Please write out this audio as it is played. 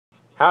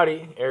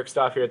Howdy, Eric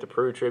Stoff here at the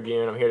Peru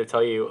Tribune. I'm here to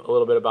tell you a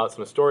little bit about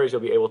some stories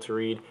you'll be able to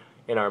read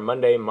in our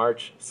Monday,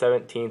 March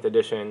 17th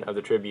edition of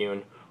the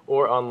Tribune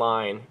or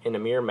online in a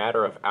mere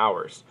matter of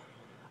hours.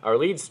 Our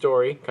lead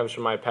story comes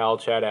from my pal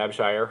Chad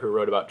Abshire, who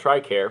wrote about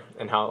TRICARE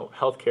and how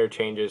healthcare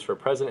changes for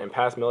present and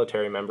past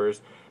military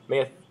members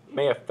may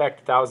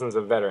affect thousands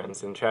of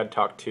veterans, and Chad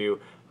talked to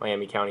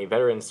Miami County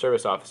Veterans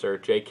Service Officer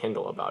Jay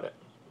Kindle about it.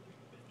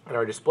 And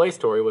our display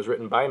story was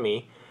written by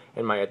me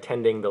and my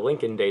attending the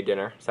Lincoln Day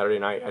dinner Saturday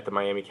night at the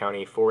Miami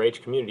County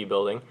 4-H Community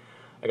Building.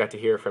 I got to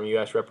hear from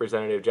U.S.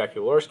 Representative Jackie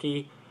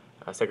Walorski,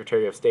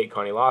 Secretary of State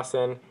Connie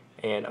Lawson,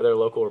 and other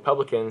local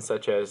Republicans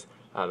such as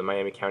the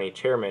Miami County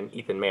Chairman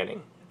Ethan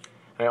Manning.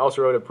 And I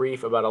also wrote a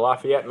brief about a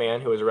Lafayette man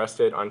who was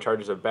arrested on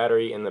charges of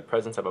battery in the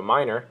presence of a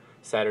minor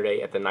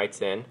Saturday at the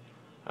Knights Inn.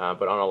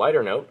 But on a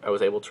lighter note, I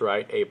was able to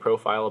write a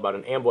profile about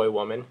an Amboy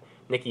woman,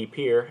 Nikki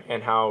Peer,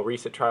 and how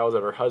recent trials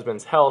of her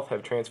husband's health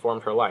have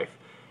transformed her life.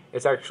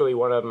 It's actually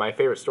one of my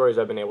favorite stories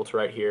I've been able to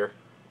write here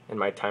in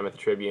my time at the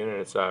Tribune, and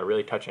it's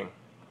really touching.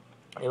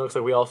 It looks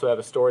like we also have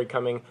a story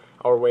coming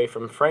our way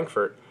from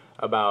Frankfort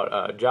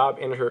about job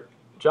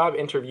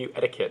interview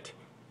etiquette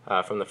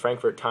from the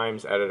Frankfort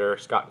Times editor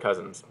Scott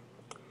Cousins.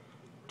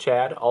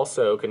 Chad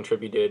also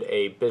contributed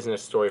a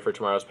business story for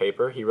tomorrow's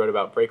paper. He wrote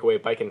about Breakaway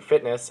Bike and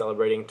Fitness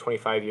celebrating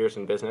 25 years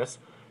in business,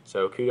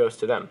 so kudos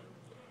to them.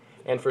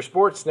 And for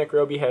sports, Nick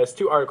Roby has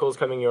two articles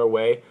coming your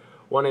way.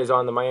 One is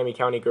on the Miami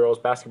County Girls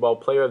Basketball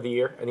Player of the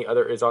Year, and the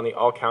other is on the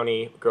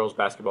All-County Girls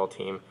Basketball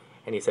Team.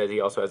 And he says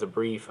he also has a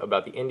brief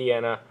about the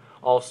Indiana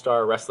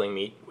All-Star Wrestling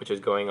Meet, which is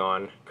going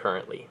on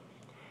currently.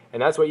 And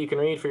that's what you can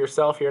read for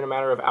yourself here in a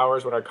matter of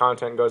hours when our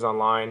content goes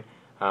online.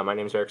 My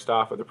name is Eric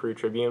Stoff with the Peru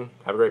Tribune.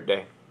 Have a great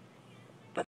day.